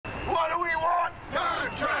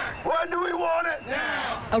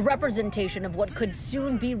A representation of what could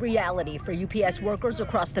soon be reality for UPS workers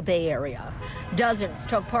across the Bay Area. Dozens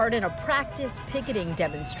took part in a practice picketing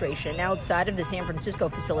demonstration outside of the San Francisco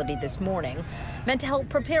facility this morning, meant to help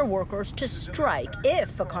prepare workers to strike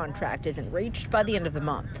if a contract isn't reached by the end of the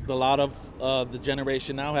month. A lot of the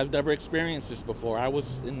generation now has never experienced this before. I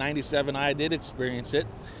was in '97, I did experience it,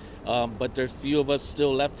 but there's few of us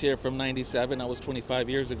still left here from '97. That was 25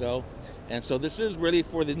 years ago. And so this is really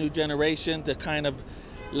for the new generation to kind of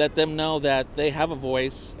let them know that they have a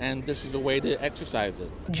voice, and this is a way to exercise it.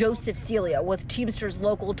 Joseph Celia with Teamsters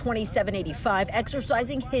Local 2785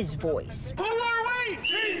 exercising his voice. Who are we?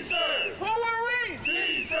 Teamsters! Who are we?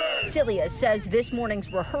 Teamsters! Celia says this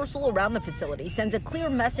morning's rehearsal around the facility sends a clear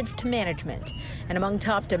message to management, and among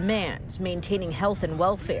top demands, maintaining health and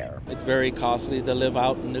welfare. It's very costly to live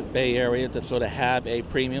out in the Bay Area, to sort of have a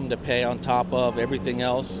premium to pay on top of everything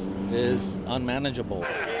else is unmanageable.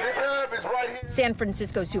 San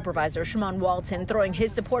Francisco Supervisor Shimon Walton throwing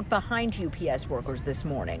his support behind UPS workers this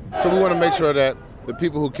morning. So we want to make sure that the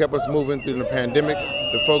people who kept us moving through the pandemic,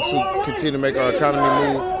 the folks who continue to make our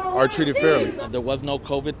economy move, are treated fairly. There was no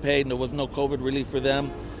COVID pay, and there was no COVID relief for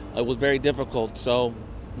them. It was very difficult, so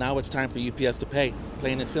now it's time for UPS to pay,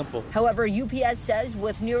 plain and simple. However, UPS says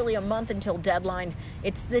with nearly a month until deadline,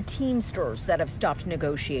 it's the Teamsters that have stopped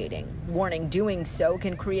negotiating, warning doing so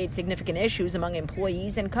can create significant issues among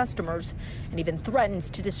employees and customers and even threatens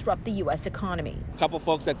to disrupt the U.S. economy. A couple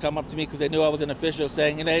folks that come up to me because they knew I was an official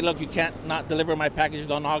saying, hey, look, you can't not deliver my packages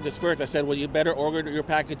on August 1st. I said, well, you better order your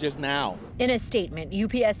packages now. In a statement,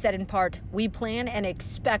 UPS said in part, we plan and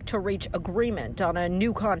expect to reach agreement on a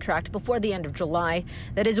new contract before the end of July.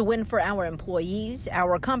 That is a win for our employees,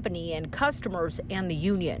 our company, and customers, and the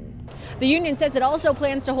union. The union says it also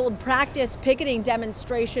plans to hold practice picketing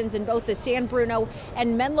demonstrations in both the San Bruno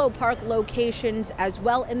and Menlo Park locations as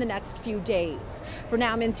well in the next few days. For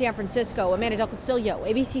now, I'm in San Francisco. Amanda Del Castillo,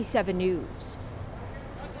 ABC 7 News.